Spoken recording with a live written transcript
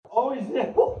Oh, he's there.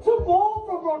 What a ball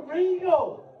from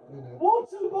Rodrigo! What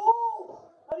a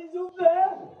ball! And he's up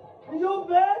there. He's up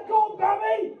there. Go on,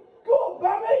 Bammy! Go on,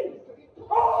 Bammy!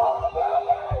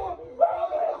 Oh,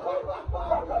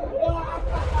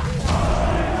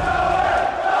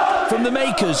 Bammy! From the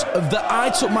makers of the I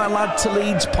Took My Lad to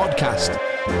Leeds podcast.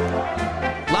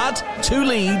 Lad to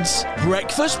Leeds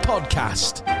Breakfast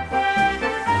Podcast.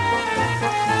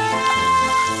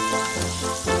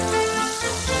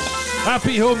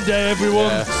 Happy Home Day, everyone.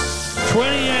 Yes.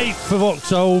 28th of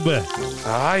October.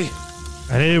 Aye.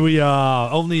 And here we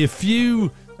are. Only a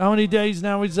few... How many days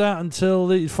now is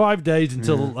that? 5 days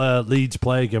until Leeds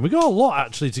play again. We've got a lot,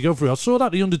 actually, to go through. I saw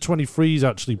that the under-23s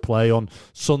actually play on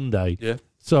Sunday. Yeah.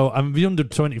 So, the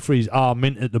under-23s are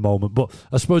mint at the moment, but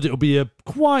I suppose it'll be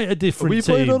quite a different We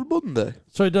team. played on Monday.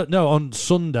 So, no, on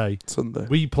Sunday.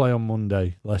 We play on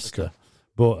Monday, Leicester. Okay.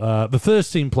 But the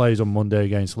first team plays on Monday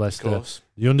against Leicester. Of course.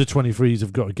 The under-23s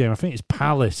have got a game. I think it's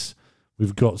Palace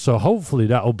we've got. So hopefully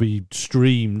that'll be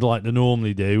streamed like they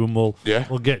normally do, and we'll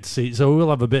get to see it. So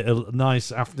we'll have a bit of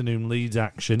nice afternoon Leeds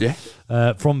action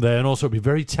from there. And also it'll be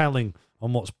very telling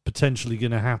on what's potentially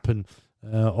going to happen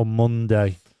on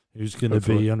Monday. Who's going to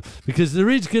be on? Because there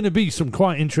is going to be some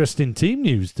quite interesting team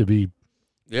news to be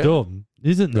done,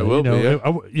 isn't there?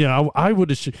 I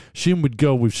would assume we'd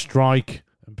go with Strike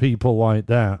and people like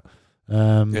that.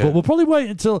 But we'll probably wait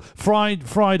until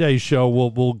Friday's show.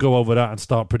 We'll go over that and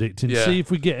start predicting. See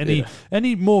if we get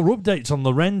any more updates on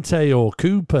Llorente or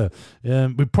Cooper.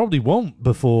 We probably won't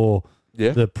before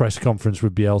the press conference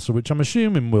with Bielsa, which I'm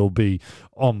assuming will be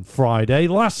on Friday.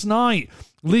 Last night,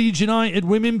 Leeds United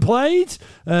women played.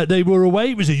 They were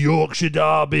away. It was a Yorkshire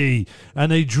derby,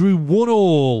 and they drew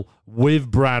 1-1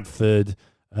 with Bradford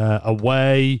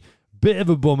away. Bit of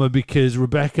a bummer because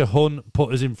Rebecca Hunt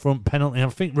put us in front penalty. I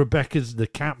think Rebecca's the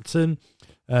captain.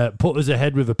 Put us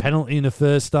ahead with a penalty in the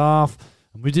first half.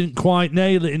 And we didn't quite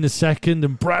nail it in the second.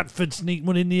 And Bradford sneaked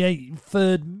one in the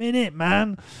 83rd minute,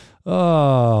 man.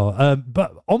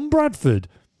 But on Bradford,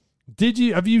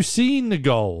 have you seen the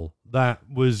goal that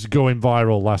was going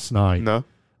viral last night? No.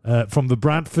 From the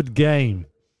Bradford game.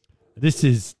 This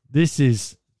is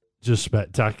just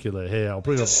spectacular here. I'll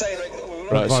bring it up.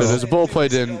 Right, so there's a ball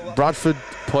played in. Bradford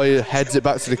player heads it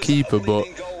back to the keeper, but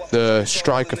the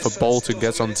striker for Bolton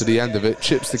gets onto the end of it,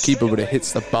 chips the keeper, but it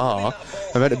hits the bar,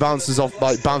 and then it bounces off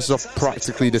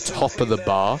practically the top of the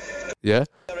bar. Yeah,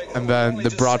 and then the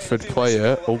Bradford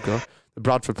player,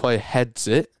 heads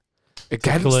it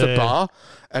against the bar,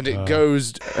 and it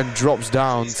goes and drops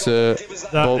down to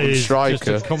Bolton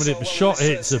striker. The shot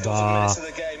hits the bar.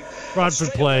 Bradford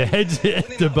player heads it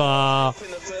at the bar.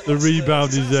 The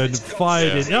rebound is then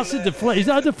fired in. That's a deflection. Is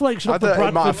that a deflection off the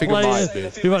Bradford player?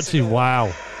 Who actually,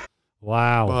 wow.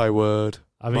 My word.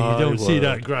 I mean, you don't see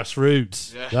that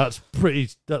grassroots. Yeah. That's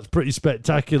pretty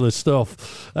spectacular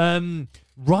stuff. Ryan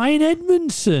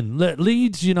Edmondson,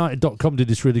 LeedsUnited.com did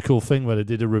this really cool thing where they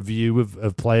did a review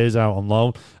of players out on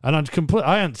loan, and I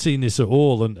hadn't seen this at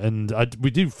all, and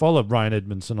we do follow Ryan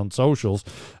Edmondson on socials.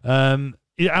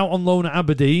 Out on loan at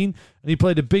Aberdeen, and he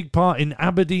played a big part in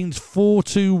Aberdeen's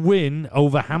 4-2 win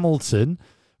over Hamilton.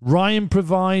 Ryan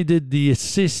provided the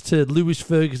assist to Lewis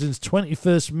Ferguson's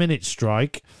 21st minute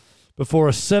strike before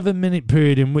a 7-minute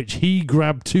period in which he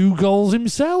grabbed 2 goals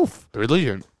himself.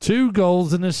 Brilliant. 2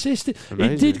 goals and assisted.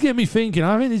 It did get me thinking.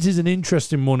 I think this is an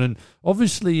interesting one, and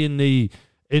obviously in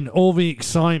all the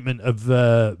excitement of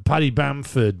Paddy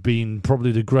Bamford being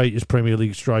probably the greatest Premier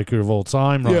League striker of all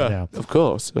time now. Of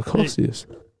course he is.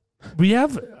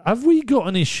 Have we got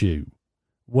an issue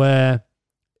where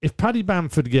if Paddy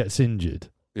Bamford gets injured,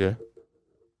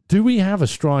 do we have a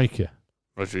striker?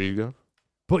 Rodrigo.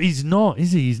 But he's not,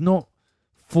 is he? He's not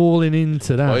falling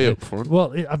into that. Up front.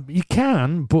 Well, he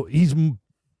can, but he's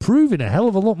proving a hell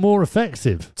of a lot more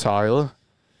effective. Tyler.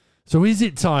 So is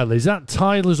it Tyler? Is that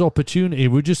Tyler's opportunity?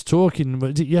 We're just talking,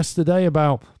 was it yesterday,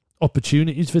 about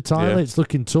opportunities for Tyler? It's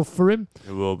looking tough for him.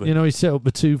 It will be. He set up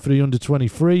the 2 for the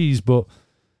under-23s, but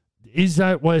is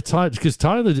that where Tyler... Because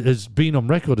Tyler has been on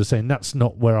record as saying, that's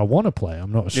not where I want to play.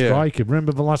 I'm not a striker.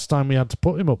 Remember the last time we had to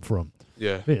put him up front?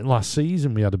 Yeah. I think last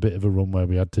season we had a bit of a run where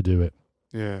we had to do it.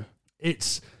 Yeah.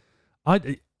 It's...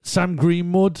 Sam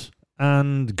Greenwood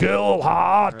and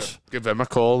Girlhart. Give them a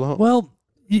call. Well...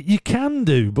 You can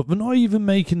do, but they're not even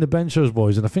making the bench, those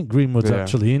boys. And I think Greenwood's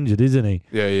actually injured, isn't he?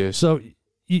 Yeah, he is. So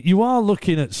you are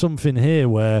looking at something here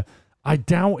where I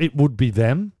doubt it would be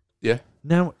them. Yeah.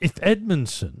 Now, if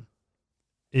Edmondson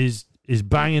is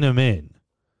banging them in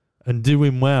and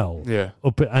doing well,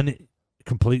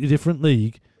 completely different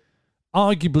league,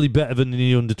 arguably better than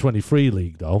the under-23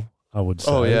 league, though, I would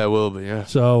say. Oh, yeah, it will be, yeah.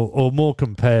 So, or more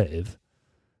competitive.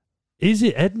 is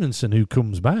it Edmondson who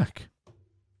comes back?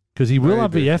 Because he will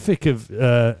have the ethic of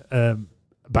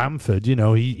Bamford. You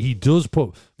know, he does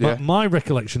put. Yeah. My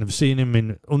recollection of seeing him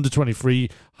in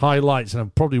under-23 highlights, and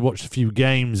I've probably watched a few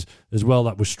games as well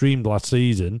that were streamed last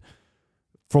season.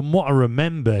 From what I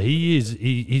remember,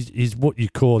 he's what you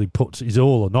call, he puts his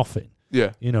all or nothing.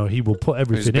 Yeah. You know, he will put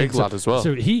everything in. He's a big lad as well.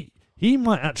 So he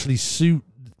might actually suit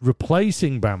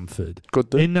replacing Bamford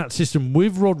in that system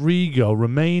with Rodrigo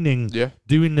remaining,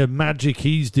 doing the magic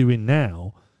he's doing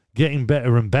now, getting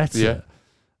better and better. Yeah.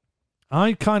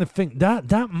 I kind of think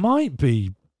that might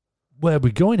be where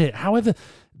we're going here. However,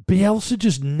 Bielsa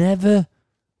just never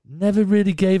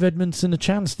really gave Edmondson a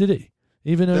chance, did he?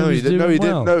 Even though he didn't.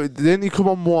 No, didn't he come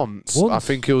on once? I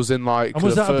think it was in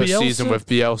the first season with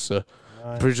Bielsa.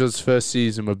 Right. Pretty sure his first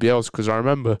season with Bielsa, because I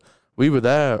remember we were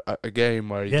there at a game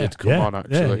where he did come on.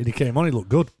 Actually, yeah, he came on. He looked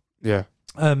good. Yeah,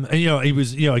 and he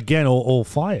was again all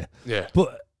fire. Yeah,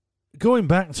 but going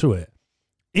back to it,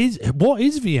 what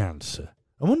is the answer?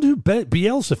 I wonder who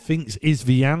Bielsa thinks is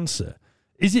the answer.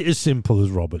 Is it as simple as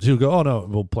Roberts? He'll go, oh no,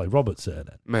 we'll play Roberts there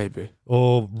then. Maybe.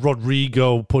 Or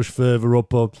Rodrigo push further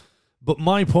up. But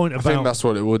my point about... I think that's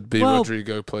what it would be.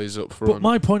 Rodrigo plays up front. But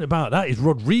my point about that is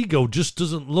Rodrigo just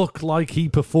doesn't look like he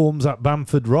performs that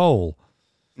Bamford role.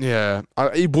 Yeah,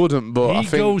 he wouldn't, but I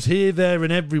think... He goes here, there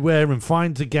and everywhere and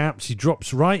finds the gaps. He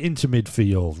drops right into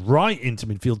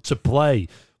midfield to play.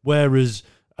 Whereas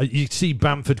you see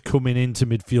Bamford coming into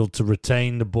midfield to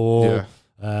retain the ball,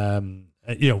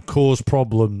 cause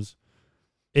problems.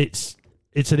 It's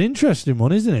an interesting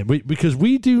one, isn't it? Because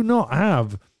we do not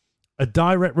have a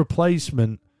direct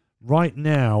replacement right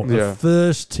now of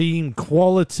first team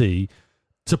quality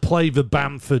to play the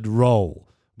Bamford role.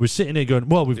 We're sitting here going,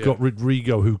 well, we've got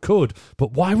Rodrigo who could,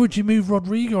 but why would you move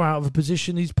Rodrigo out of a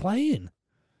position he's playing?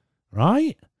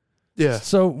 Right? Yeah.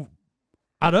 So,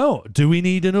 I don't know. Do we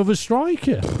need another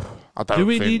striker? Do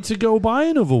we need to go buy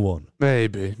another one?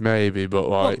 Maybe, but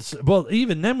like... Well,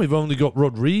 even then, we've only got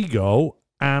Rodrigo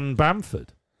and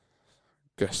Bamford.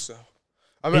 Guess so.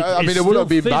 I mean, it wouldn't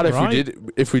be bad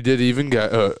if we did even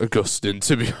get Augustin,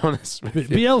 to be honest.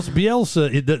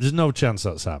 Bielsa, there's no chance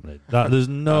that's happening. There's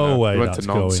no way that's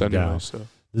going down. So.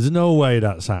 There's no way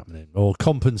that's happening. Or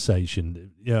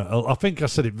compensation. Yeah, I think I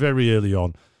said it very early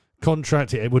on.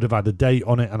 Contract, it would have had a date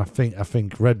on it, and I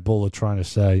think Red Bull are trying to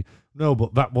say, no,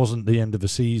 but that wasn't the end of the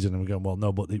season. And we're going, well,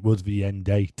 no, but it was the end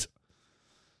date.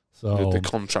 So the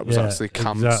contract was actually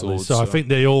cancelled. Exactly. So I think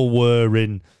they all were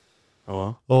in... Oh,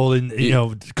 well. All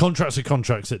in, contracts are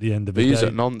contracts at the end of the day. He's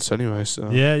at nonce anyway,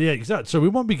 so... Yeah, exactly. So we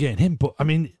won't be getting him, but, I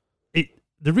mean,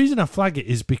 the reason I flag it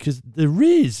is because there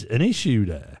is an issue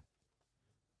there.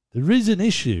 There is an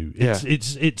issue.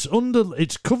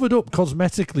 It's covered up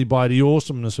cosmetically by the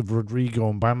awesomeness of Rodrigo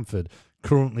and Bamford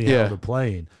currently how they're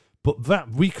playing. But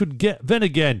that we could get... Then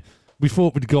again... We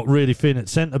thought we'd got really thin at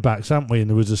centre-backs, hadn't we? And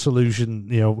there was a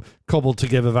solution, cobbled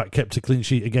together that kept a clean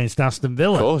sheet against Aston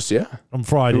Villa. Of course, yeah. On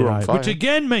Friday night, which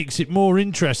again makes it more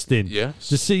interesting to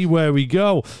see where we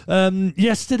go.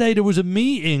 Yesterday there was a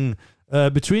meeting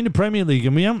between the Premier League,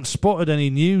 and we haven't spotted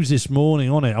any news this morning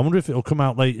on it. I wonder if it'll come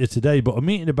out later today, but a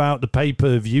meeting about the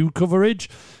pay-per-view coverage.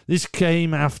 This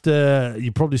came after,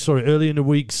 you probably saw it early in the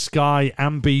week, Sky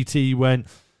and BT went,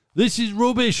 this is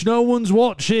rubbish, no one's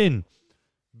watching.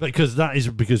 Because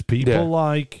people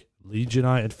like Leeds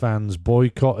United fans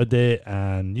boycotted it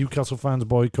and Newcastle fans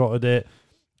boycotted it,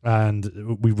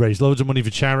 and we raised loads of money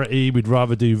for charity. We'd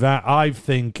rather do that. I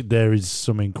think there is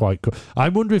something quite cool. I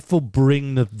wonder if they'll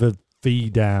bring the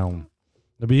fee down.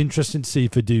 It'll be interesting to see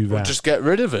if they do that. Or just get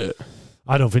rid of it.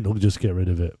 I don't think they'll just get rid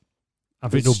of it. I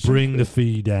think they'll bring the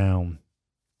fee down.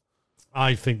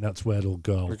 I think that's where it'll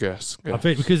go. I guess. I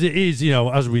think because it is,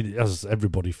 as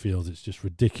everybody feels, it's just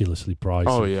ridiculously pricey.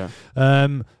 Oh yeah.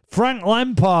 Frank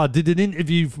Lampard did an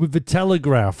interview with the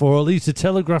Telegraph, or at least the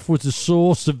Telegraph was the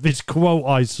source of this quote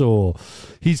I saw.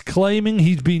 He's claiming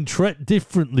he's been treated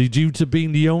differently due to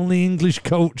being the only English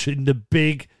coach in the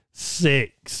Big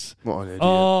Six. What an idiot!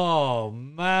 Oh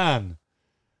man.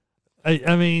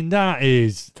 I mean, that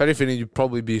is... If anything, you'd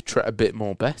probably be treated a bit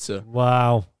more better.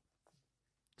 Wow.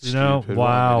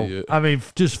 Wow. I mean,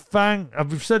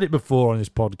 I've said it before on this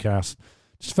podcast,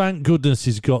 just thank goodness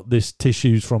he's got this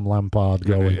tissues from Lampard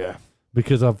going. Yeah.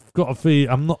 Because I've got a feel,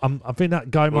 I think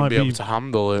that guy might be able to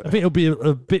handle it. I think he'll be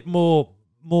a bit more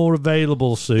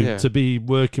available soon to be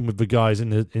working with the guys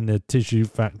in the tissue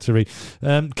factory.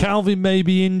 Calvin may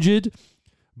be injured,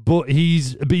 but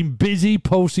he's been busy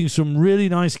posting some really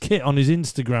nice kit on his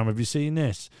Instagram. Have you seen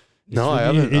this? I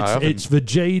haven't. It's the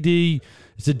JD...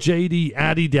 It's a JD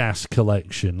Adidas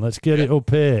collection. Let's get it up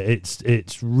here.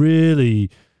 It's really,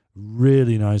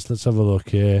 really nice. Let's have a look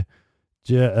here.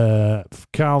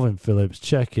 Calvin Phillips,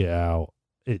 check it out.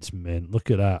 It's mint.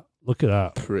 Look at that. Look at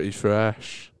that. Pretty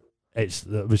fresh. It's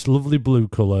this lovely blue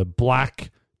colour,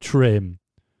 black trim,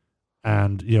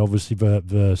 and obviously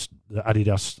the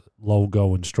Adidas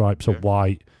logo and stripes are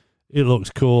white. It looks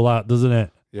cool, that, doesn't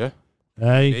it? Yeah.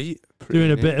 Hey,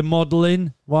 doing a bit of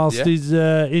modelling whilst he's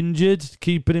injured,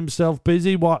 keeping himself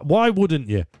busy. Why wouldn't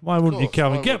you? Why wouldn't you,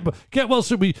 Calvin? Get well.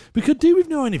 So we could do with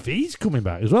knowing if he's coming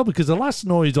back as well, because the last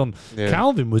noise on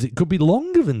Calvin was it could be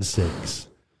longer than 6.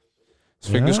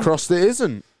 Fingers crossed it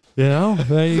isn't.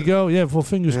 There you go. Yeah, well,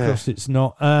 fingers crossed it's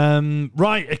not.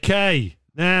 Right, okay.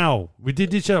 Now, we did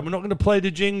this up. We're not going to play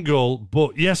the jingle,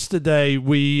 but yesterday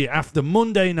after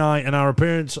Monday night and our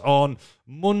appearance on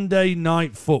Monday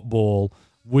Night Football,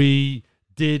 we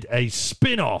did a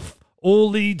spin-off, All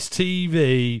Leeds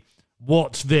TV,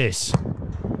 What's This?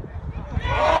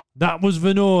 That was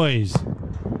the noise.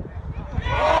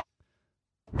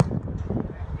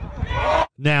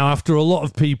 Now, after a lot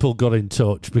of people got in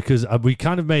touch, because we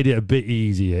kind of made it a bit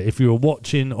easier. If you were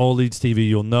watching All Leeds TV,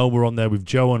 you'll know we're on there with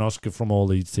Joe and Oscar from All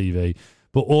Leeds TV.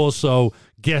 But also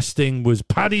guesting was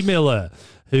Paddy Miller,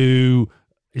 who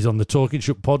is on the Talking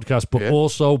Shop podcast, but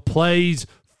also plays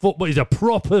football. He's a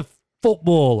proper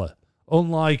footballer,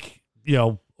 unlike,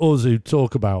 us who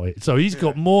talk about it. So he's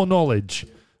got more knowledge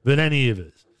than any of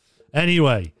us.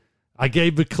 Anyway, I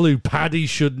gave the clue. Paddy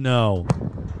should know.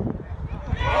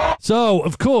 So,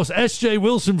 of course, SJ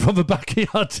Wilson from the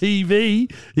Backyard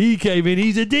TV, he came in.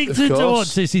 He's addicted to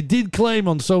watch this. He did claim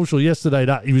on social yesterday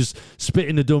that he was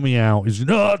spitting the dummy out. He's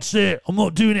no, that's it. I'm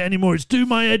not doing it anymore. It's doing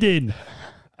my head in.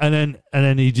 And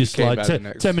then he just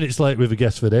 10 minutes late with a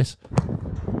guess for this.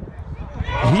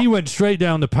 He went straight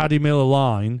down the Paddy Miller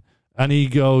line and he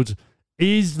goes,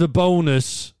 is the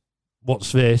bonus,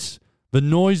 what's this? The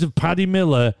noise of Paddy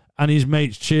Miller and his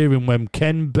mates cheering when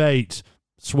Ken Bates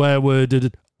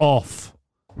swear-worded off.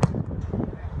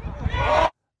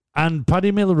 And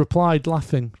Paddy Miller replied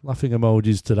laughing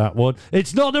emojis to that one.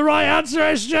 It's not the right answer,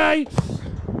 SJ.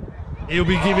 He'll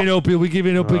be giving up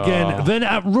again. Then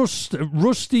at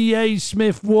Rusty A.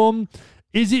 Smith won.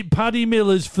 Is it Paddy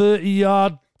Miller's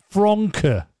 30-yard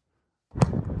Fronker?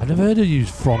 I never heard of use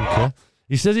Fronker.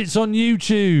 He says it's on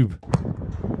YouTube.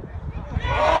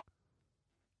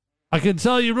 I can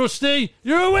tell you, Rusty,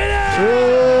 you're a winner!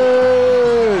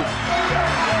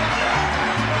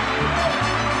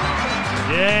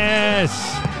 Yes!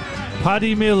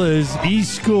 Paddy Miller's, he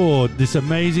scored this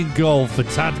amazing goal for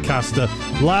Tadcaster.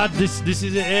 Lad, this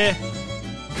is it here.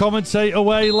 Commentate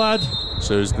away, lad.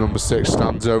 So his number 6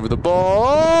 stands over the ball.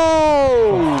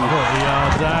 Oh! 30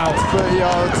 yards out. 30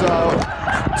 yards out.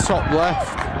 Top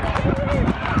left.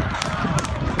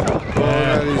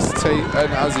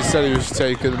 And as he said, he was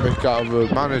taking the mick out of the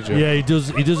manager. Yeah, he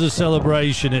does a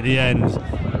celebration at the end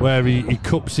where he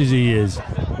cups his ears,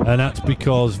 and that's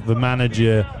because the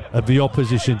manager of the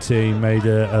opposition team made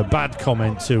a bad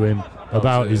comment to him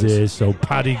about his ears. So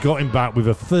Paddy got him back with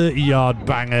a 30-yard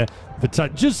banger.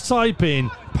 Just type in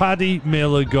Paddy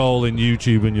Miller goal in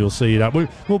YouTube and you'll see that.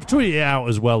 We'll tweet it out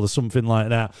as well or something like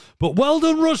that. But well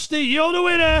done, Rusty. You're the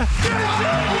winner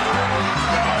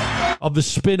of the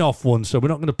spin-off one. So we're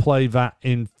not going to play that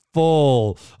in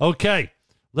full. Okay,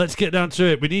 let's get down to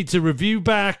it. We need to review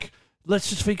back.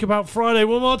 Let's just think about Friday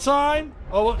one more time.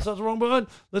 Oh, whoops, that's the wrong button.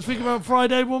 Let's think about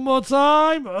Friday one more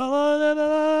time.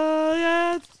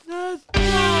 Yes.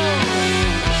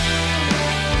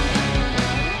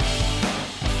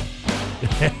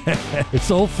 It's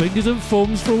all fingers and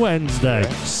thumbs for Wednesday.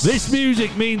 Yes. This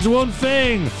music means one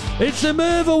thing. It's the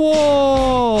Merv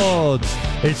Awards.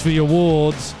 It's the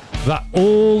awards that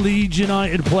all Leeds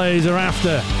United players are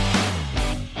after.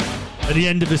 At the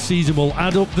end of the season, we'll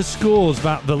add up the scores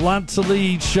that the Lad to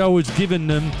Leeds show has given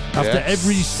them after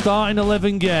every starting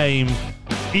 11 game.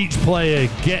 Each player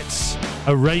gets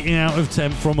a rating out of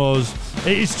 10 from us.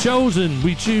 It is chosen.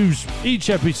 We choose each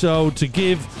episode to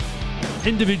give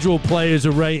individual players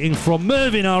a rating from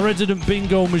Mervyn, our resident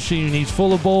bingo machine. He's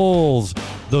full of balls.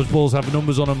 Those balls have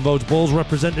numbers on them. Those balls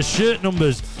represent the shirt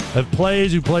numbers of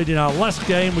players who played in our last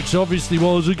game, which obviously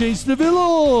was against the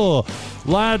Villa.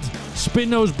 Lad, spin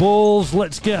those balls.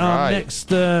 Let's get our next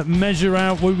measure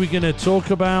out. What are we going to talk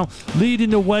about?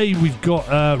 Leading the way, we've got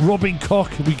Robin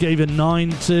Koch. We gave a 9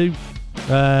 to.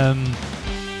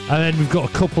 And then we've got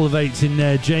a couple of 8s in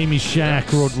there. Jamie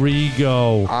Shack,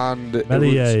 Rodrigo, and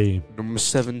Melier. Number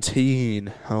 17,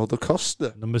 Helder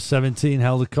Costa. Number 17,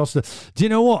 Helder Costa. Do you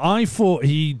know what? I thought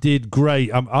he did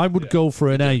great. I would go for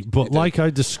an 8, but like I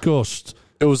discussed,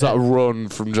 it was that run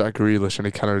from Jack Grealish,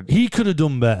 and he could have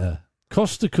done better.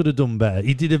 Costa could have done better.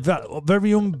 He did a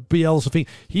very un-Bielsa thing.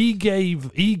 He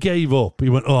gave up. He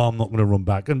went, oh, I'm not going to run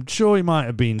back. I'm sure he might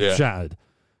have been shattered,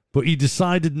 but he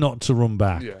decided not to run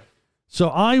back. Yeah. So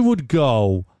I would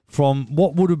go from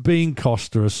what would have been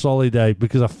Costa a solid 8,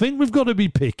 because I think we've got to be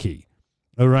picky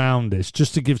around this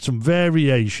just to give some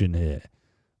variation here,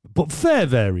 but fair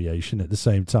variation at the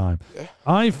same time. Yeah.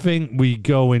 I think we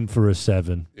go in for a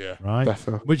 7. Yeah, right?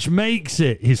 Definitely. Which makes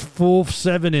it his 4th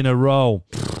 7 in a row.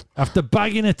 After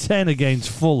bagging a 10 against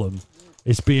Fulham,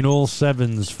 it's been all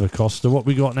 7s for Costa. What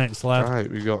we got next, lad? Right,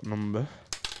 we got number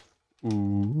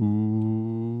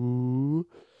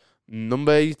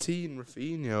 18,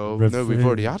 Rafinha. No, we've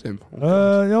already had him.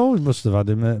 No, we must have had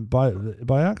him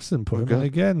by accident. Put him in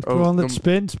again. Go on, let's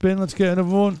spin. Let's get another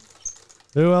one.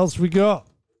 Who else we got?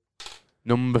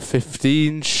 Number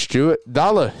 15, Stuart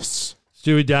Dallas.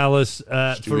 Forever.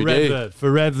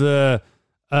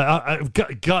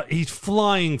 He's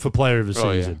flying for player of the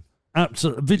season. Yeah.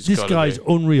 Absolutely, this guy's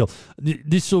unreal.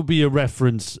 This will be a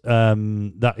reference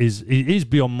that is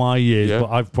beyond my years, but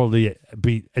I've probably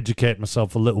educated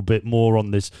myself a little bit more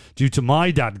on this due to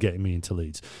my dad getting me into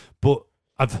Leeds. But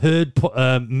I've heard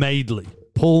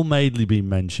Paul Madeley being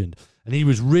mentioned, and he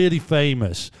was really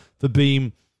famous for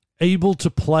being able to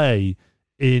play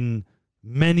in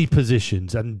many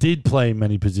positions and did play in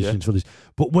many positions for this.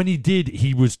 But when he did,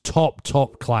 he was top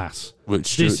class.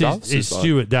 Which is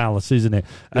Stuart Dallas, isn't it?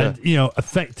 And,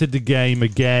 affected the game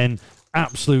again.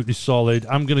 Absolutely solid.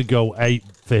 I'm going to go 8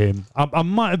 for him. I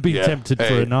might have been tempted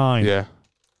for a 9. Yeah.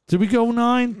 Did we go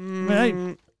 9? 8?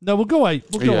 No, we'll go 8.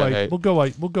 We'll go 8.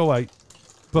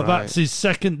 But that's his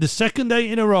the second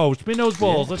 8 in a row. Spin those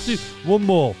balls. Let's do one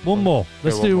more.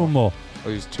 Let's do one more.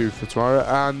 He's 2 for tomorrow.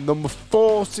 And number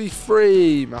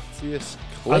 43, Matthias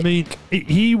Klick. I mean,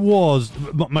 he was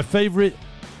my favourite.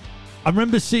 I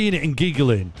remember seeing it and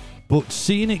giggling, but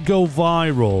seeing it go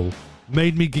viral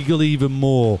made me giggle even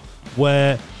more,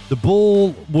 where the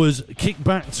ball was kicked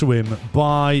back to him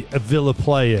by a Villa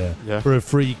player for a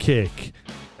free kick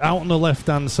out on the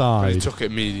left-hand side. And he took it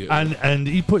immediately. And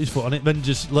he put his foot on it, then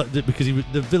just let it, because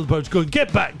the Villa player was going,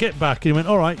 get back. And he went,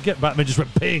 all right, get back. And then just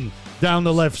went ping down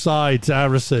the left side to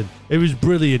Harrison. It was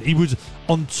brilliant. He was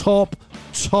on top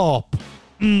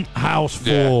house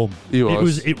form. He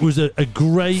was. It was a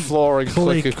great flooring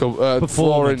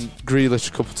Grealish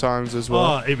a couple of times as well.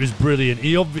 Oh, it was brilliant.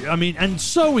 Grealish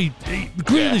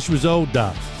was owed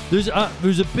that.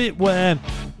 There's a bit where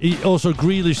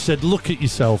Grealish said, "Look at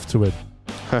yourself" to him.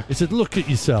 He said, "Look at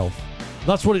yourself."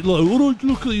 That's what it looked like.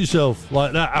 Look at yourself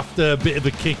like that after a bit of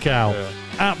a kick out. Yeah.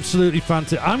 Absolutely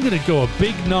fantastic. I'm going to go a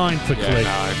big 9 for Klick.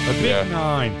 A big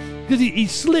 9. Because he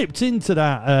slipped into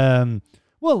that.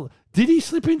 Did he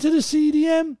slip into the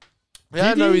CDM?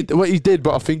 Yeah, he did,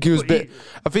 but I think he was I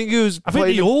think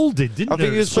they all did, didn't they? I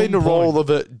think he was playing the role of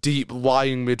a deep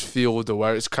lying midfielder,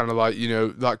 where it's kind of like,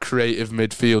 that creative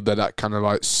midfielder that kind of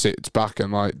like sits back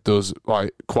and like does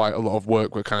like quite a lot of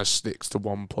work, where kind of sticks to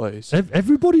one place.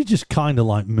 Everybody just kind of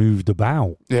like moved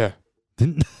about. Yeah.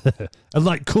 Didn't and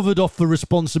like covered off the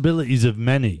responsibilities of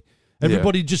many.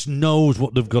 Everybody just knows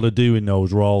what they've got to do in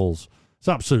those roles. It's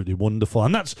absolutely wonderful,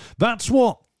 and that's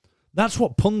what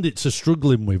pundits are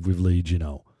struggling with Leeds.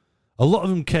 A lot of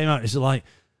them came out. It's like,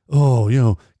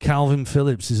 Calvin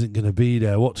Phillips isn't going to be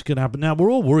there. What's going to happen now?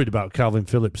 We're all worried about Calvin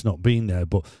Phillips not being there,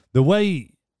 but the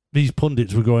way these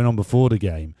pundits were going on before the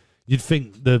game, you'd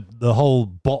think the whole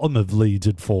bottom of Leeds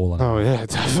had fallen. Oh, yeah,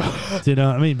 definitely. Do you know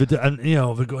what I mean? But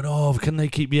they're going, can they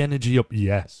keep the energy up?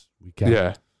 Yes, we can.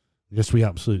 Yeah. Yes, we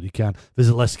absolutely can.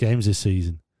 There's less games this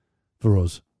season for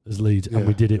us as Leeds, and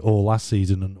we did it all last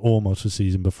season and almost the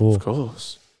season before. Of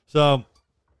course. So,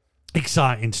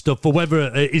 exciting stuff. For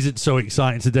weather, it isn't so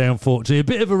exciting today, unfortunately. A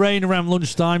bit of a rain around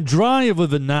lunchtime. Dry other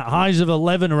than that. Highs of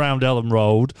 11 around Ellen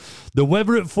Road. The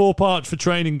weather at Four Parks for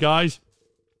training, guys.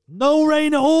 No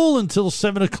rain at all until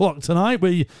 7 o'clock tonight,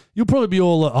 where you'll probably be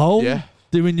all at home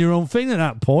doing your own thing at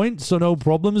that point, so no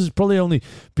problems. There's probably only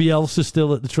Bielsa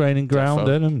still at the training ground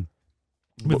then, and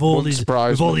with all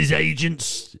these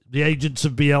agents, the agents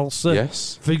of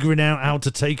Bielsa, figuring out how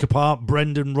to take apart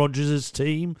Brendan Rodgers'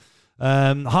 team.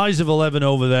 Highs of 11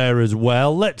 over there as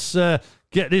well. Let's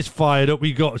get this fired up.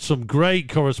 We got some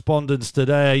great correspondence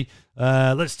today.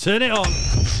 Let's turn it on.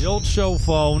 The old show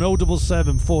phone,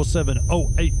 077 47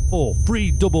 084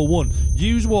 311.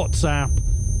 Use WhatsApp.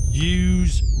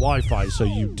 Use Wi-Fi so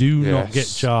you do not get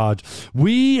charged.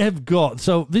 We have got...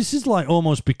 So this is like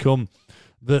almost become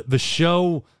the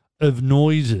show of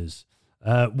noises.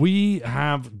 We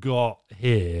have got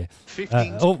here.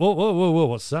 Whoa!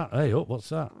 What's that? Hey, what's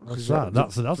that? What's that?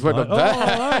 That's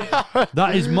right.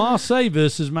 That is Marseille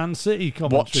versus Man City.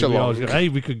 Watch along. Hey,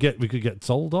 we could get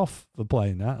told off for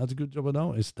playing that. That's a good job. I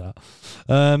noticed that.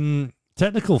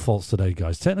 Technical faults today,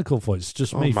 guys. Technical faults. It's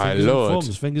just me.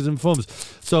 Fingers and thumbs.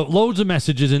 So loads of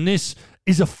messages, and this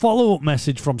is a follow-up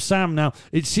message from Sam. Now,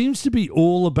 it seems to be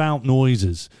all about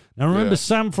noises. Now, remember,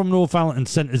 Sam from Northallerton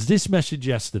sent us this message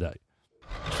yesterday.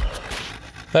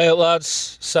 Hey up,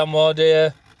 lads, Sam Ward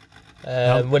here,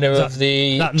 winner of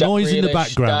the that noise in the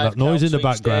background. That noise in the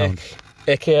background,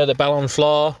 aka the Ballon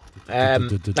d'Or. I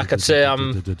could say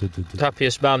I'm the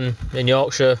happiest man in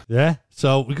Yorkshire. Yeah.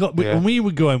 So when we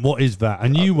were going, what is that?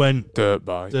 And you went dirt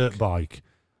bike.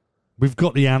 We've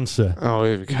got the answer. Oh,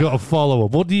 here we go. We've got a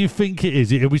follow-up. What do you think it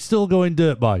is? Are we still going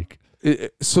dirt bike?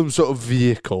 Some sort of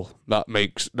vehicle that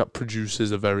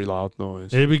produces a very loud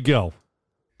noise. Here we go.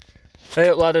 Hey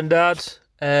up, lad and dad.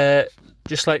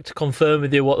 Just like to confirm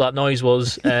with you what that noise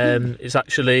was. It's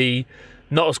actually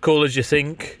not as cool as you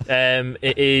think.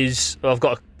 It is. Well,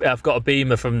 I've got a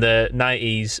Beamer from the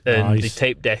 90s, and the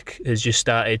tape deck has just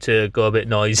started to go a bit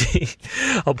noisy.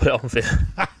 I'll put it on for you.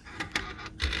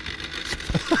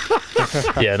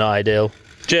 Yeah, not ideal.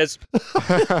 Cheers.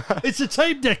 It's a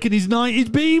tape deck in his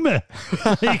 90s Beamer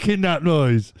making that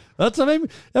noise. That's what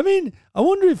I mean, I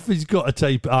wonder if he's got a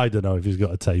tape. I don't know if he's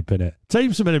got a tape in it.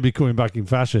 Tapes are meant to be coming back in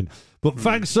fashion. But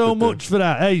thanks so much for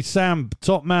that. Hey, Sam,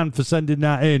 top man for sending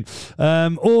that in.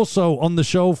 Also on the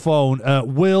show phone,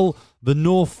 Will, the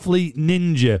North Fleet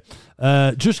Ninja.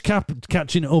 Just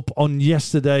catching up on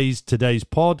today's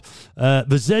pod.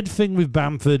 The Z thing with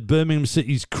Bamford, Birmingham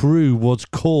City's crew was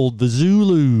called the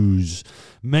Zulus.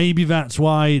 Maybe that's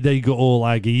why they got all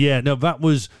aggy. Yeah, no,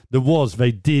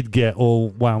 they did get all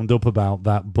wound up about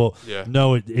that. But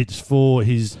no, it's for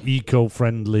his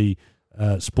eco-friendly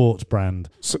sports brand.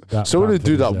 Someone who'd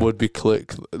do that would be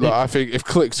Click. I think if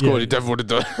Click scored, he definitely would have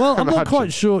done it. Well, I'm not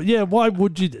quite sure. Yeah, why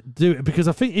would you do it? Because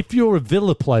I think if you're a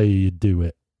Villa player, you'd do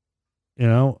it. You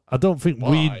know, I don't think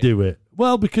we'd do it.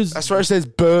 Well, because that's why it says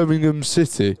Birmingham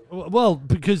City. Well,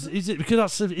 because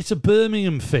it's a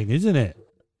Birmingham thing, isn't it?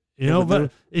 You know,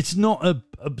 but it's not a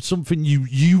something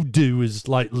you do as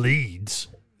like Leeds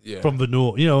from the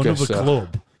north. You know, another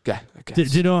club. Yeah, do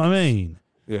you know what I mean?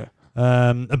 Yeah.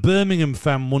 A Birmingham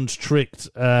fan once tricked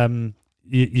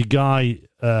your guy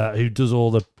who does all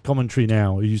the commentary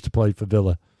now, who used to play for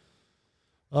Villa.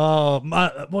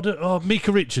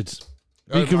 Micah Richards.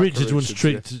 Micah Richards once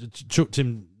tricked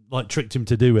him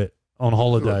to do it on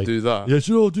holiday. Do that? Yeah,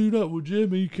 so do that, would you,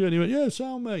 Micah? And he went, yeah,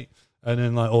 sound, mate. And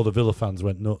then all the Villa fans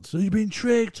went nuts. So you've been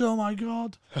tricked? Oh my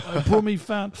God, a Brummie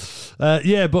fan.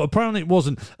 But apparently it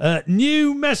wasn't.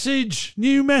 New message.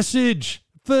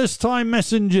 First time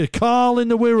messenger, Carl in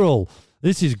the Wirral.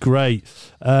 This is great.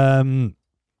 I'll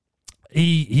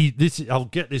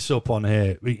get this up on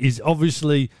here. He's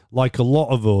obviously, like a lot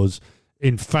of us,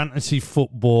 in fantasy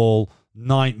football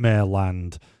nightmare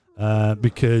land.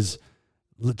 Because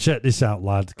check this out,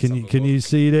 lad. Can you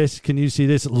see this? Can you see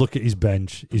this? Look at his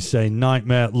bench. He's saying,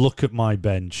 nightmare, look at my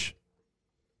bench.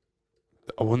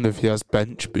 I wonder if he has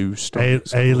bench boost.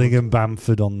 Ayling and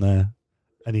Bamford on there.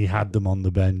 And he had them on the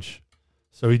bench.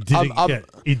 So he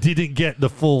didn't get the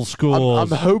full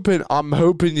scores. I'm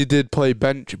hoping you did play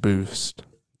bench boost.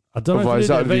 I don't know if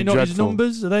are they not his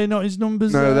numbers? Are they not his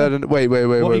numbers? No, they don't. Wait.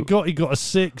 What he got a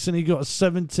 6 and he got a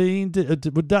 17.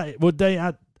 Would they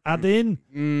add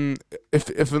in?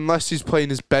 If unless he's playing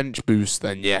his bench boost,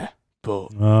 then yeah.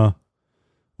 But well,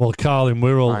 Carl in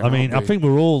Wirral. I think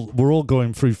we're all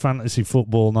going through fantasy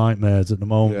football nightmares at the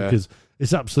moment because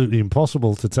it's absolutely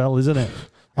impossible to tell, isn't it?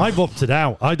 I've opted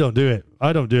out. I don't do it.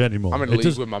 I don't do it anymore. I'm in a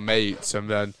league with my mates, and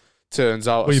then turns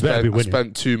out I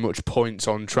spent too much points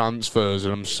on transfers,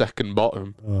 and I'm second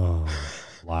bottom. Oh,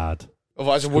 lad.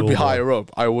 Otherwise, I would be higher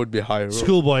up.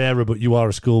 Schoolboy error, but you are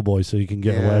a schoolboy, so you can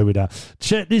get away with that.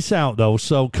 Check this out, though.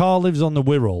 So, Carl lives on the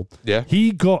Wirral. Yeah.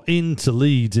 He got into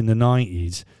Leeds in the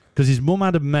 90s because his mum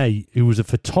had a mate who was a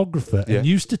photographer and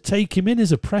used to take him in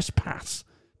as a press pass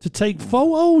to take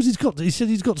photos. He said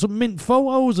he's got some mint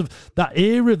photos of that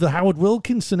era, the Howard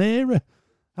Wilkinson era.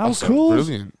 How cool!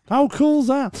 How cool's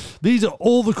that? These are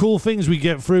all the cool things we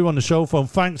get through on the show phone.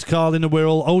 Thanks, Carl in the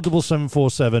Wirral.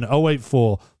 07747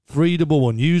 084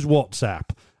 311. Use WhatsApp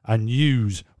and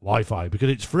use Wi-Fi because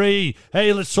it's free.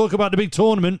 Hey, let's talk about the big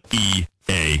tournament.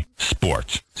 EA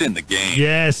Sports. It's in the game.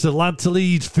 Yes, the Lad to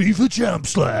Leeds FIFA Champ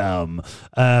Slam.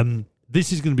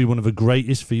 This is going to be one of the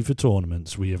greatest FIFA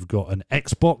tournaments. We have got an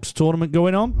Xbox tournament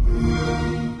going on.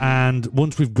 And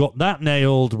once we've got that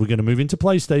nailed, we're going to move into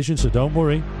PlayStation, so don't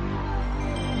worry.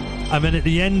 And then at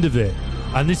the end of it,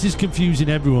 And this is confusing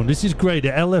everyone. This is great. The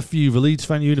LFU, the Leeds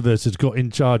Fan Universe, has got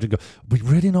in charge and go,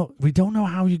 we don't know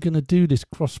how you're going to do this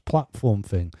cross-platform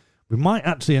thing. We might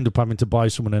actually end up having to buy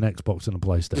someone an Xbox and a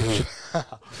PlayStation.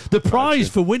 The prize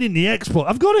for winning the Xbox,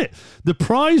 I've got it. The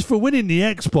prize for winning the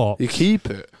Xbox. You keep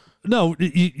it. No,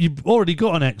 you've already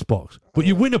got an Xbox, but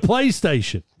you win a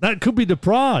PlayStation. That could be the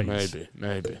prize.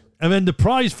 Maybe. And then the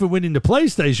prize for winning the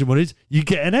PlayStation one is you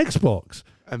get an Xbox.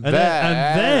 And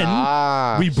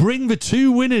then we bring the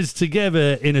two winners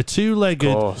together in a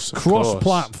two-legged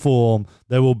cross-platform.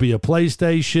 There will be a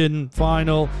PlayStation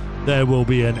final. There will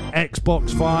be an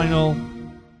Xbox final.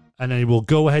 And then we'll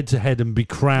go head-to-head and be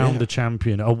crowned the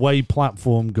champion. Away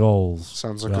platform goals.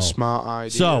 Sounds like a smart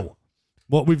idea. So,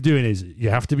 what we're doing is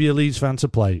you have to be a Leeds fan to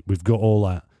play. We've got all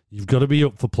that. You've got to be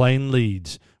up for playing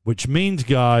Leeds, which means,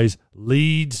 guys,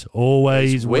 Leeds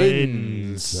always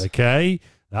wins. Okay?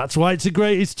 That's why it's the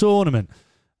greatest tournament.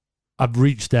 I've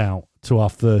reached out to our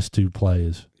first two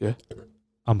players. Yeah.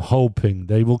 I'm hoping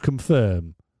they will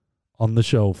confirm on the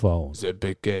show phone. Is it a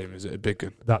big game? Is it a big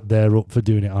one? That they're up for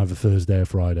doing it either Thursday or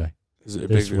Friday. Is it a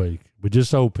this big one? week? We're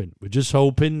just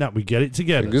hoping that we get it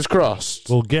together. Fingers crossed.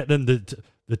 We'll get them.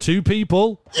 The two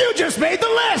people. You just made the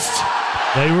list!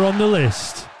 They were on the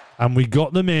list, and we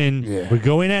got them in. Yeah. We're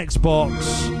going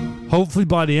Xbox. Hopefully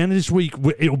by the end of this week,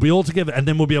 it'll be all together, and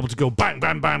then we'll be able to go bang,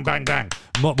 bang, bang, bang, bang.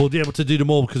 We'll be able to do them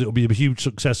all because it'll be a huge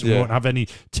success, and we won't have any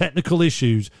technical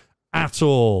issues at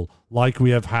all like we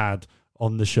have had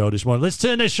on the show this morning. Let's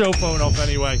turn this show phone off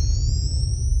anyway,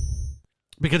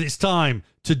 because it's time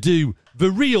to do the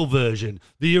real version,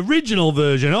 the original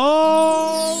version.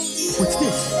 Oh! What's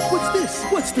this? What's this?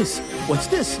 What's this? What's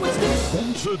this? What's this?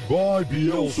 Sponsored by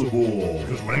Beelzebul.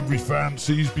 Because when every fan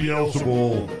sees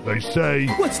Beelzebul, they say,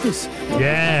 What's this?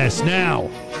 Yes, now,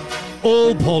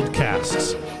 all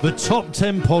podcasts, the top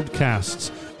 10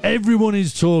 podcasts, everyone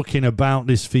is talking about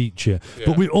this feature. Yeah.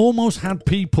 But we almost had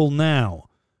people now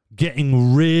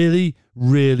getting really,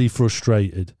 really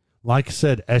frustrated. Like I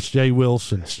said, SJ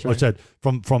Wilson, I said,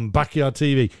 from Backyard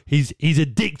TV, he's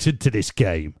addicted to this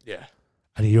game. Yeah.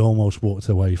 And he almost walked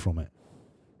away from it.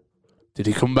 Did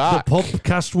he come back? The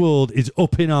podcast world is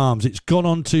up in arms. It's gone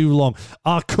on too long.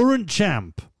 Our current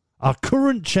champ,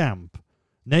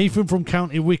 Nathan from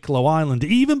County Wicklow Island,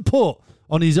 even put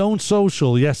on his own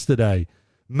social yesterday,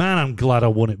 man, I'm glad I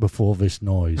won it before this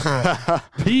noise.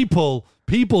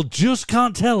 People just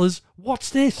can't tell us, what's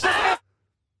this?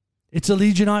 It's a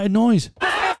Leeds United noise.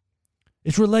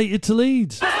 It's related to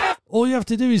Leeds. All you have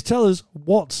to do is tell us,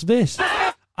 what's this?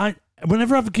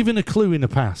 Whenever I've given a clue in the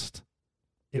past,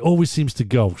 it always seems to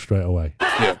go straight away.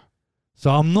 Yeah. So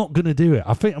I'm not going to do it.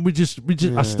 I think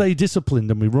I stay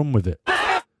disciplined and we run with it.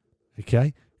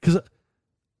 Okay? Because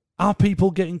are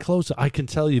people getting closer? I can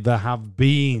tell you there have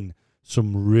been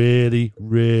some really,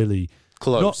 really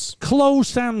close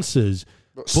answers,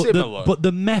 similar. But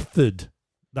the method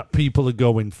that people are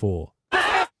going for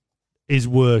is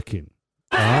working.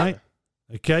 All right?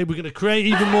 Okay, we're going to create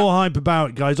even more hype about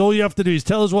it, guys. All you have to do is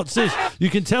tell us what's this. You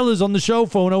can tell us on the show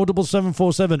phone,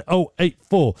 07747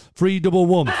 084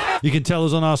 311. You can tell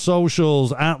us on our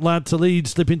socials, @LadToLeeds,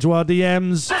 slip into our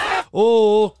DMs,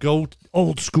 or go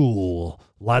old school,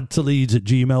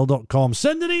 ladtoleeds@gmail.com.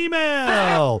 Send an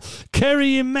email.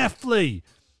 Kerry in Methley.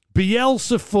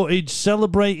 Bielsa footage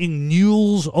celebrating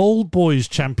Newell's Old Boys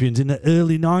champions in the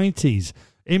early 90s.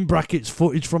 In brackets,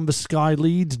 footage from the Sky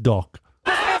Leeds doc.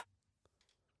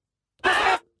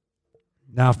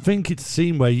 Now, I think it's a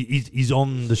scene where he's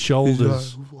on the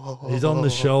shoulders. He's on the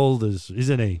shoulders,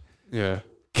 isn't he? Yeah.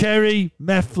 Kerry,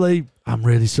 Methley. I'm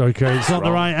really sorry, Kerry. It's not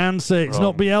the right answer. It's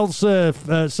not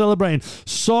Bielsa celebrating.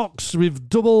 Socks with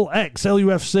double X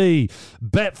LUFC.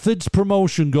 Betford's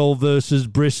promotion goal versus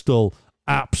Bristol.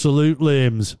 Absolute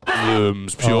limbs.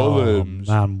 Pure limbs.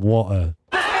 Man,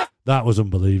 that was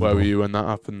unbelievable. Where were you when that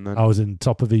happened then? I was in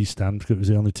top of East Stand because it was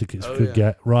the only tickets we could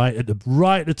get. Right at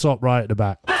the top, right at the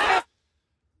back.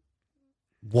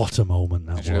 What a moment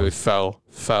that was. You really fell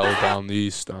down the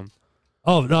East Stand.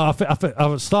 Oh, no,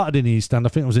 I started in the East Stand. I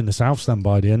think I was in the South Stand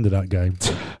by the end of that game.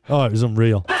 Oh, it was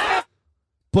unreal.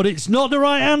 But it's not the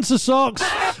right answer, Socks.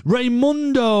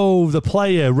 Raimundo the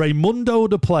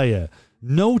player.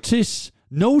 Notice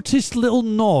little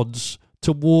nods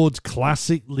towards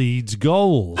classic Leeds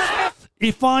goals.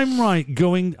 If I'm right,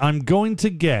 I'm going to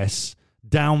guess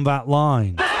down that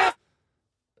line.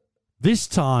 This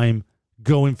time,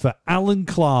 going for Alan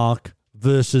Clark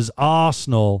versus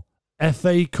Arsenal,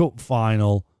 FA Cup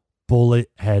final, bullet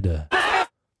header.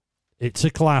 It's a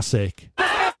classic.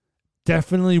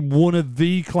 Definitely one of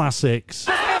the classics.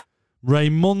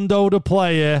 Raimundo the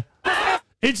player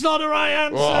It's not the right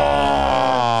answer.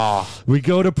 Oh. We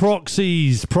go to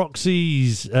proxies.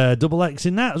 Proxies, double X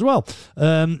in that as well.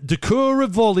 Decorah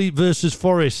Volley versus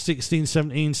Forest,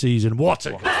 16-17 season. What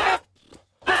a goal.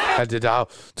 Headed out.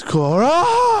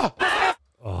 Decorah!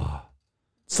 Oh.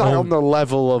 It's like on the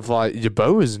level of like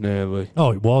Yeboah's nearly.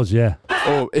 Oh, it was, yeah.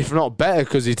 Or if not better,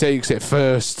 because he takes it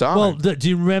first time. Well, do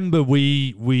you remember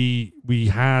we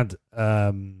had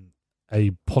a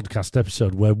podcast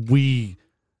episode where we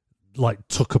like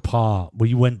took apart.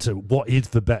 We went to what is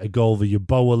the better goal, the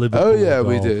Yeboah Liverpool? Oh yeah,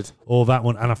 goal, we did. Or that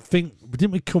one, and I think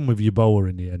didn't we come with Yeboah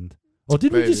in the end? Or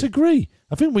did we disagree?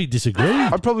 I think we disagreed.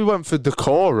 I probably went for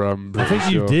Decorah. I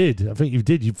think you did. I think you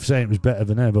did. You saying it was better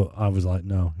than her, but I was like,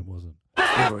 no, it wasn't.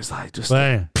 It was like just.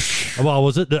 Well, I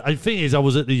was at the. I think I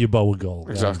was at the Yeboah goal.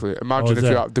 Exactly. Imagine if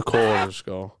you had Decorah's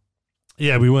goal.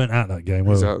 Yeah, we weren't at that game,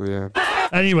 were we? Exactly. Yeah.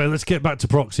 Anyway, let's get back to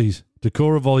proxies.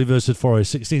 Decorah Volley versus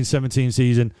Forest, 16-17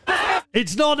 season.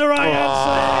 It's not the right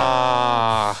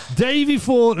answer. Davey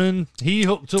Fortin, he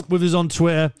hooked up with us on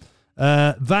Twitter.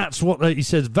 That's what he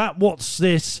says. What's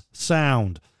this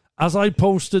sound? As I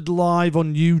posted live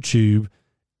on YouTube,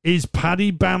 is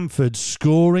Paddy Bamford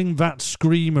scoring that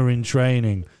screamer in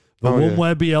training? The one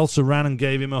where Bielsa ran and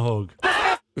gave him a hug.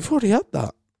 We've already had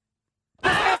that.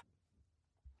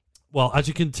 Well, as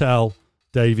you can tell,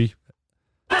 Davey,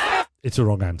 it's a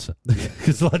wrong answer.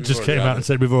 Because the lad just came out and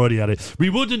said we've already had it. We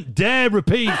wouldn't dare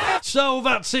repeat. So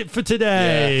that's it for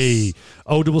today.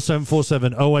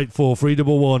 07747 084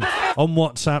 311 on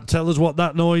WhatsApp. Tell us what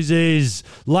that noise is.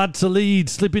 Lad to lead,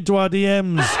 slip into our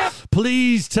DMs.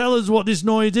 Please tell us what this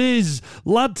noise is.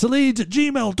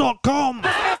 ladtolead@gmail.com.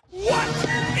 What is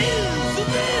this?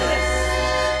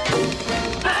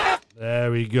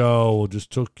 There we go. Just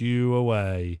took you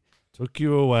away.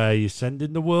 You're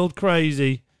sending the world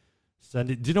crazy.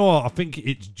 Do you know what? I think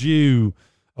it's due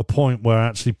a point where I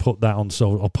actually put that on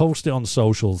social. I'll post it on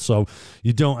social so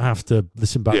you don't have to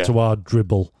listen back to our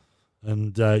dribble.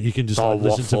 And you can just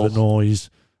listen to the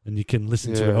noise and you can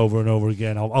listen to it over and over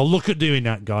again. I'll look at doing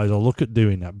that, guys. I'll look at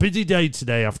doing that. Busy day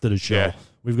today after the show. Yeah.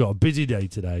 We've got a busy day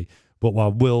today, but I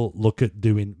will look at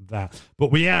doing that.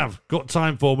 But we have got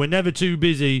time for, we're never too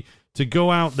busy to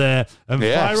go out there and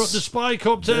fire up the Spy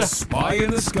Copter. The Spy in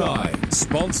the Sky,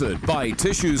 sponsored by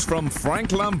Tissues from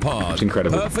Frank Lampard. It's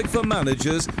incredible. Perfect for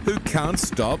managers who can't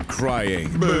stop crying.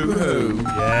 Boo-hoo.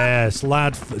 Yes,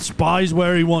 lad spies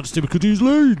where he wants to because he's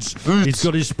Leeds. He's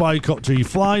got his Spy Copter. He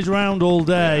flies around all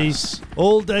day. Yes.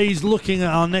 All day he's looking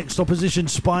at our next opposition,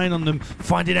 spying on them,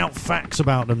 finding out facts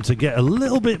about them to get us all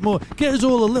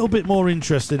a little bit more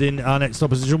interested in our next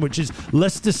opposition, which is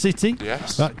Leicester City.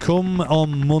 Yes. That come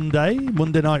on Monday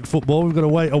Night Football. We've got to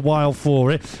wait a while for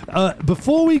it.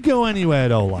 Before we go anywhere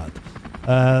though, lad,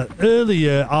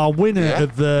 earlier our winner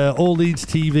of the All Leeds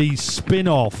TV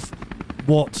spin-off,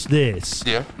 What's This?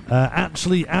 Yeah.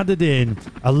 Actually added in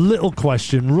a little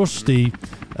question. Rusty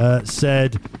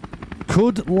said,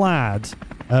 could lad,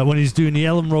 when he's doing the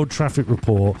Ellen Road traffic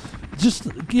report, just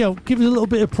give us a little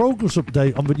bit of progress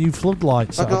update on the new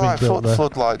floodlights that have been built there?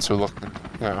 Floodlights were looking,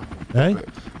 Hey?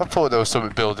 I thought there was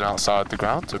something building outside the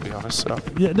ground, to be honest. So.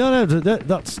 Yeah, no,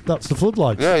 that's the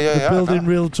floodlights. Yeah. Building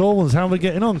real tall ones. How are we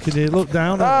getting on? Can you look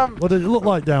down? What does it look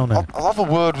like down there? I'll have a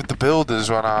word with the builders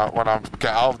when I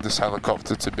get out of this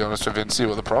helicopter, to be honest with you, and see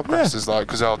what the progress is like,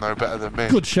 because they'll know better than me.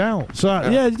 Good shout.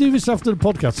 So, do this after the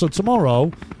podcast. So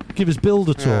tomorrow, give us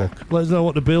builder talk. Let us know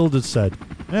what the builders said.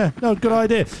 Yeah, no, good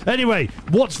idea. Anyway,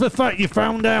 what's the fact you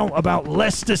found out about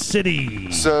Leicester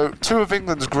City? So, two of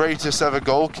England's greatest ever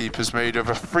goalkeepers made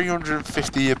over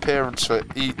 350 appearances for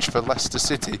each for Leicester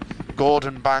City.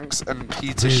 Gordon Banks and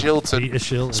Peter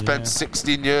Shilton spent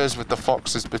 16 years with the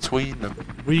Foxes between them.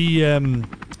 We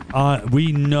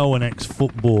know an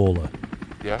ex-footballer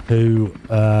who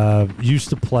used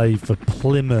to play for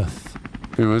Plymouth.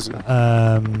 Who was it?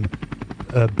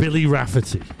 Billy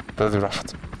Rafferty. Billy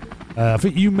Rafferty. I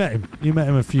think you met him. You met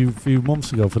him a few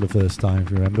months ago for the first time, if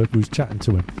you remember. We was chatting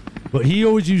to him. But he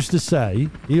always used to say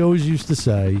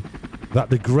that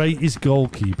the greatest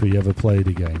goalkeeper he ever played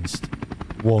against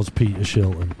was Peter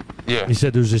Shilton. Yeah. He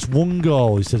said there was this one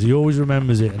goal. He says he always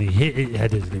remembers it, and he hit it,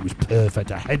 headed, and it was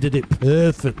perfect. I headed it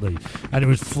perfectly, and it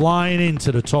was flying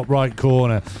into the top right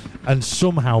corner, and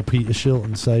somehow Peter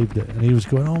Shilton saved it. And he was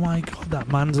going, "Oh my God, that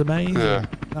man's amazing! Yeah.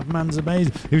 That man's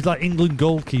amazing!" He was like England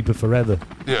goalkeeper forever.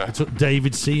 Yeah. It took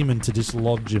David Seaman to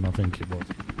dislodge him, I think it was.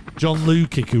 John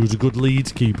Lukic, who was a good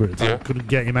Leeds keeper at the time, couldn't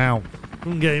get him out.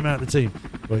 Couldn't get him out of the team.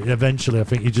 But eventually, I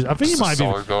think he might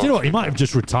have. Do you know what? He might have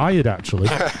just retired. Actually,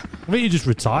 I I think he just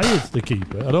retired, the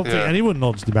keeper. I don't think anyone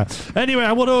nods him out. Anyway,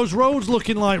 what are those roads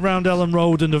looking like round Ellen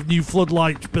Road and the new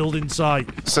floodlight building site?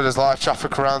 So there's live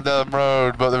traffic around Ellen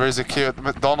Road, but there is a queue at the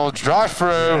McDonald's drive-thru.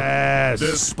 Yes.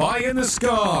 The Spy in the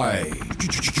Sky.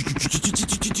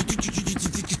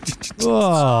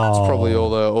 Oh. It's probably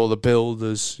all the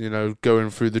builders, going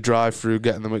through the drive-thru,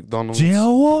 getting the McDonald's. Do you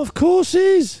know what? Of course it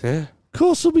is. Yeah. Of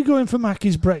course they'll be going for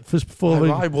Mackey's breakfast before.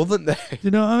 Why wouldn't they? Do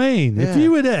you know what I mean? Yeah. If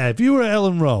you were there, if you were at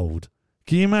Ellen Road,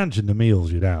 can you imagine the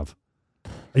meals you'd have?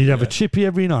 You'd have a chippy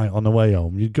every night on the way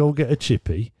home. You'd go get a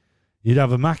chippy. You'd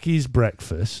have a Mackey's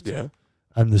breakfast. Yeah.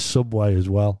 And the Subway as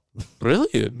well.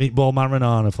 Brilliant. Meatball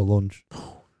marinara for lunch.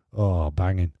 Oh,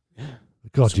 banging. Yeah.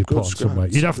 God, you put on some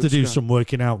weight. You'd have to do some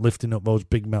working out, lifting up those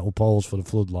big metal poles for the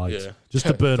floodlights. Yeah. Just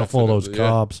to burn off all those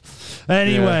carbs.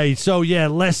 Anyway, so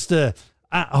Leicester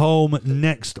at home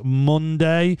next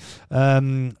Monday.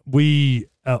 We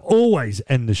always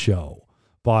end the show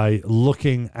by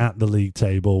looking at the league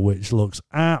table, which looks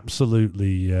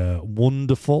absolutely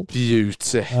wonderful.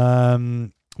 Beauty.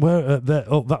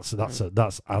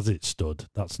 That's as it stood.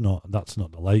 That's not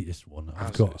the latest one.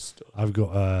 I've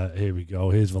got here we go.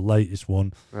 Here's the latest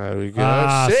one. There we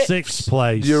go. Sixth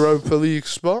place. Europa League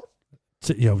spot.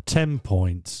 10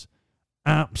 points.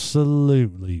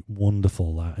 Absolutely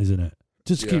wonderful, that, isn't it?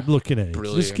 Just keep looking at it.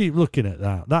 Brilliant. Just keep looking at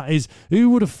that. That is,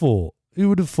 who would have thought? Who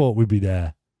would have thought we'd be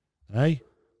there? Hey?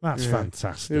 That's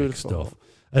fantastic stuff.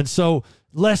 And so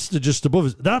Leicester just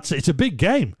above us. It's a big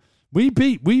game. We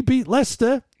beat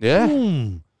Leicester. Yeah.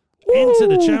 Into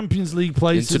the Champions League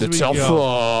places. Into the top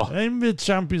four. In the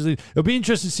Champions League. It'll be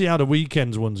interesting to see how the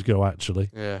weekends ones go, actually.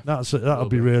 Yeah. That'll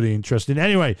be really interesting.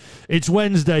 Anyway, it's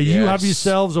Wednesday. Yes. You have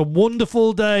yourselves a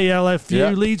wonderful day,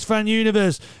 LFU. Leeds Fan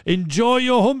Universe. Enjoy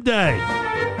your hump day.